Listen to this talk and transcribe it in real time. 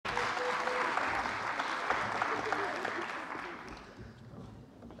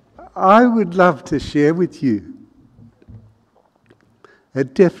I would love to share with you a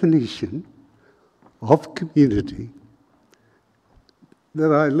definition of community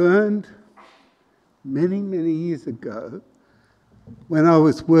that I learned many, many years ago when I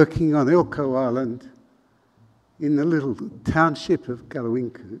was working on Elko Island in the little township of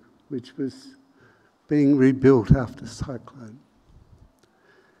Galawinku, which was being rebuilt after cyclone.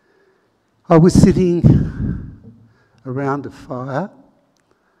 I was sitting around a fire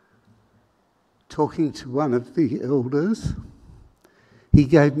talking to one of the elders. He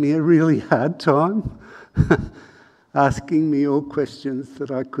gave me a really hard time, asking me all questions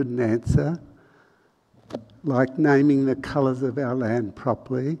that I couldn't answer, like naming the colours of our land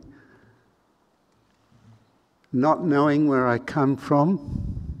properly, not knowing where I come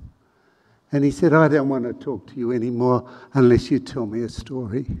from. And he said, I don't want to talk to you anymore unless you tell me a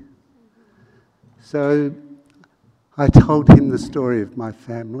story. So I told him the story of my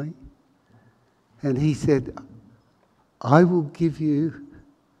family. And he said, I will give you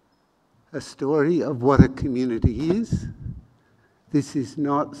a story of what a community is. This is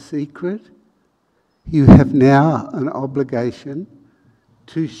not secret. You have now an obligation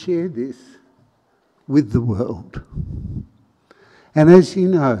to share this with the world. And as you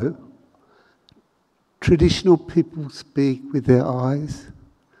know, traditional people speak with their eyes,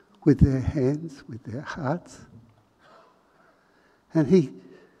 with their hands, with their hearts. And he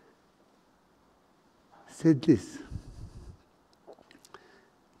said this,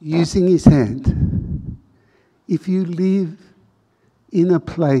 using his hand, if you live in a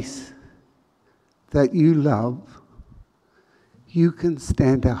place that you love, you can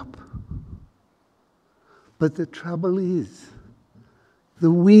stand up. But the trouble is, the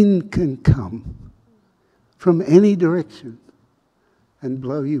wind can come from any direction and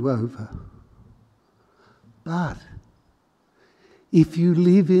blow you over. But if you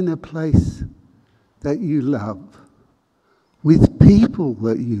live in a place that you love, with people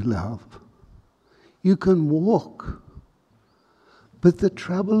that you love, you can walk. But the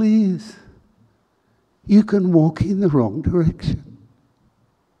trouble is, you can walk in the wrong direction.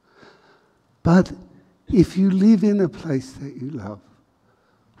 But if you live in a place that you love,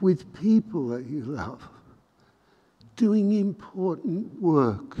 with people that you love, doing important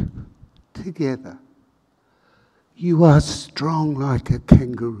work together, you are strong like a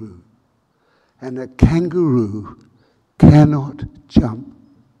kangaroo. And a kangaroo cannot jump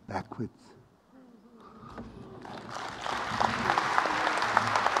backwards.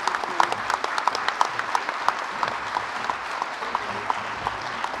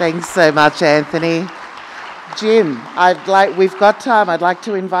 Thanks so much, Anthony. Jim, we've got time. I'd like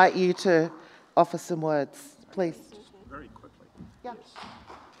to invite you to offer some words, please. Very quickly. Yeah.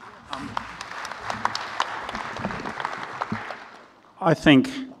 I think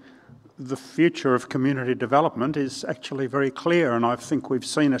the future of community development is actually very clear, and I think we've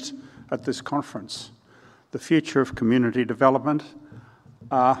seen it at this conference. The future of community development,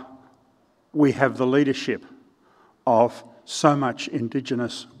 we have the leadership of so much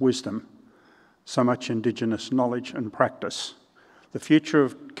Indigenous wisdom, so much Indigenous knowledge and practice. The future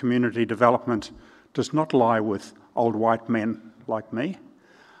of community development does not lie with old white men like me.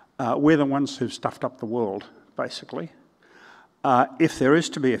 We're the ones who've stuffed up the world, basically. If there is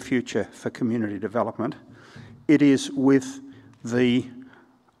to be a future for community development, it is with the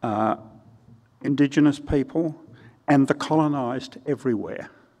Indigenous people and the colonised everywhere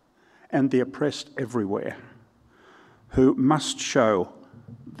and the oppressed everywhere, who must show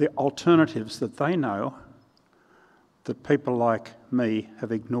the alternatives that they know that people like me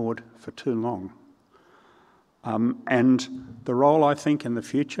have ignored for too long. And the role, I think, in the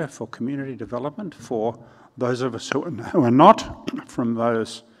future for community development, for those of us who are not from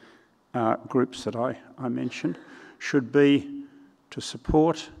those groups that I mentioned, should be to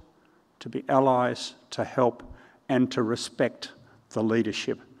support, to be allies, to help, and to respect the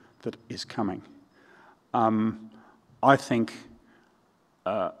leadership that is coming. I think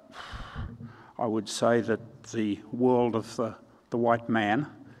I would say that the world of the white man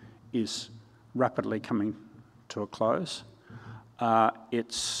is rapidly coming to a close.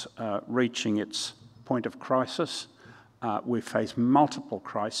 It's reaching its point of crisis. We face multiple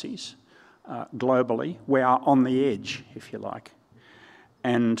crises globally. We are on the edge, if you like.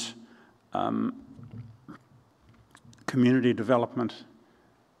 And community development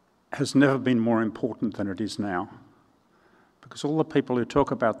has never been more important than it is now. Because all the people who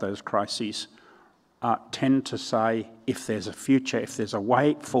talk about those crises tend to say, if there's a future, if there's a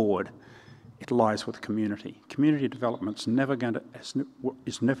way forward, it lies with community. Community development's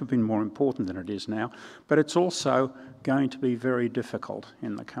is never been more important than it is now, but it's also going to be very difficult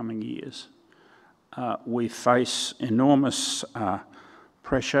in the coming years. We face enormous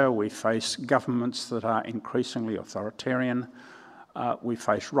pressure, we face governments that are increasingly authoritarian, we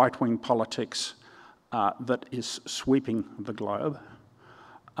face right-wing politics that is sweeping the globe.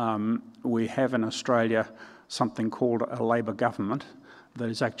 We have in Australia something called a Labor government that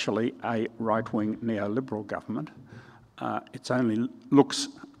is actually a right-wing neoliberal government. It only looks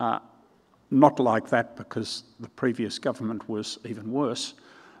not like that because the previous government was even worse,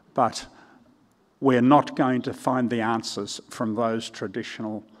 but we're not going to find the answers from those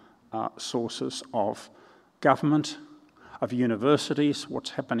traditional sources of government, of universities.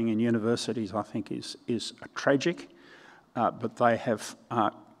 What's happening in universities, I think, is tragic, but they have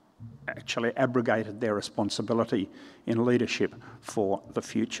actually abrogated their responsibility in leadership for the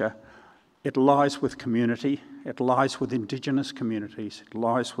future. It lies with community, it lies with Indigenous communities, it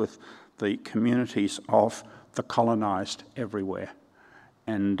lies with the communities of the colonised everywhere.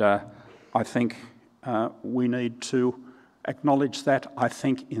 And I think we need to acknowledge that. I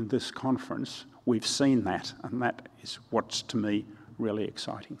think in this conference we've seen that, and that is what's to me really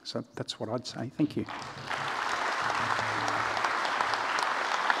exciting. So that's what I'd say. Thank you.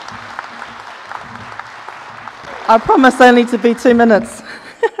 I promise only to be 2 minutes.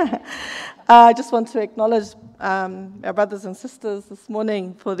 I just want to acknowledge our brothers and sisters this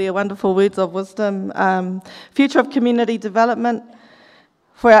morning for their wonderful words of wisdom. Future of community development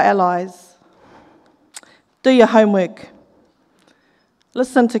for our allies. Do your homework.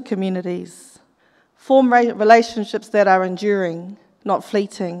 Listen to communities. Form relationships that are enduring, not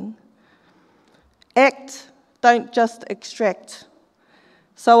fleeting. Act, don't just extract.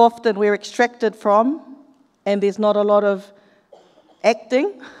 So often we're extracted from, and there's not a lot of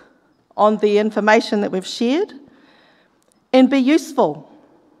acting on the information that we've shared. And be useful.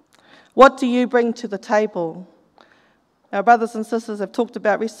 What do you bring to the table? Our brothers and sisters have talked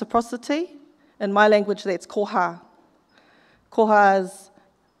about reciprocity. In my language, that's koha. Koha is,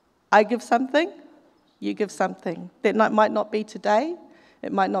 I give something, you give something. That might not be today,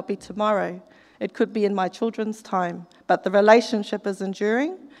 it might not be tomorrow. It could be in my children's time. But the relationship is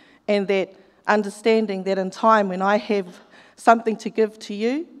enduring, and that understanding that in time when I have something to give to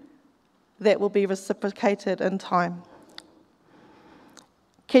you, that will be reciprocated in time.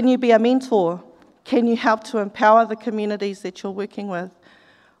 Can you be a mentor? Can you help to empower the communities that you're working with?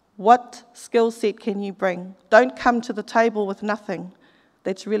 What skill set can you bring? Don't come to the table with nothing.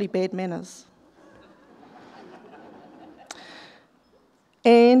 That's really bad manners.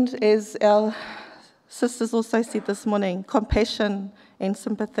 And as our sisters also said this morning, compassion and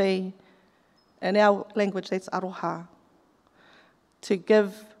sympathy. In our language, that's aroha. To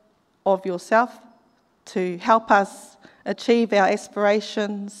give of yourself, to help us achieve our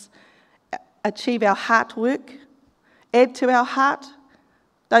aspirations, achieve our heart work, add to our heart.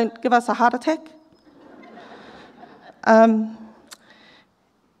 Don't give us a heart attack. And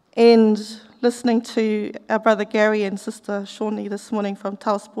listening to our brother Gary and sister Shawnee this morning from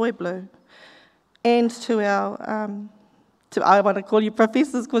Taos Pueblo, and to our, I want to call you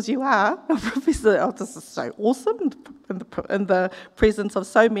professors because you are a professor. Oh, this is so awesome in the presence of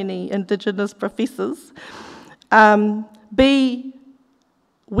so many Indigenous professors. We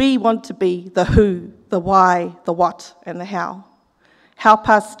want to be the who, the why, the what, and the how. Help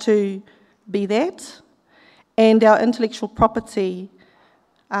us to be that. And our intellectual property,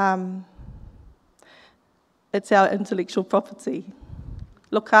 it's our intellectual property.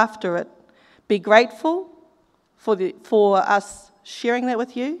 Look after it. Be grateful for us sharing that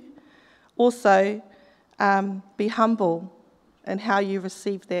with you. Also, be humble in how you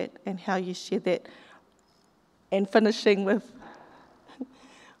receive that and how you share that. And finishing with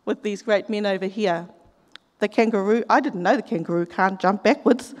these great men over here. The kangaroo, I didn't know the kangaroo can't jump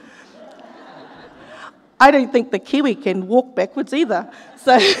backwards. I don't think the kiwi can walk backwards either.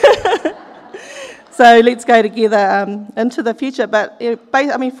 So, so let's go together into the future. But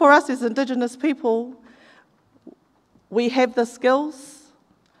I mean, for us as Indigenous people, we have the skills,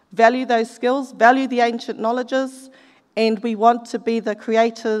 value those skills, value the ancient knowledges, and we want to be the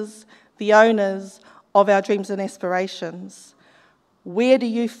creators, the owners of our dreams and aspirations. Where do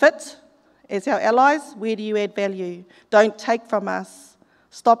you fit as our allies? Where do you add value? Don't take from us.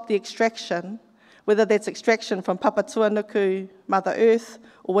 Stop the extraction, whether that's extraction from Papatuanuku, Mother Earth,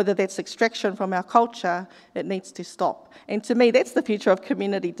 or whether that's extraction from our culture. It needs to stop. And to me, that's the future of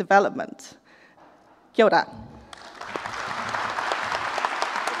community development. Kia ora.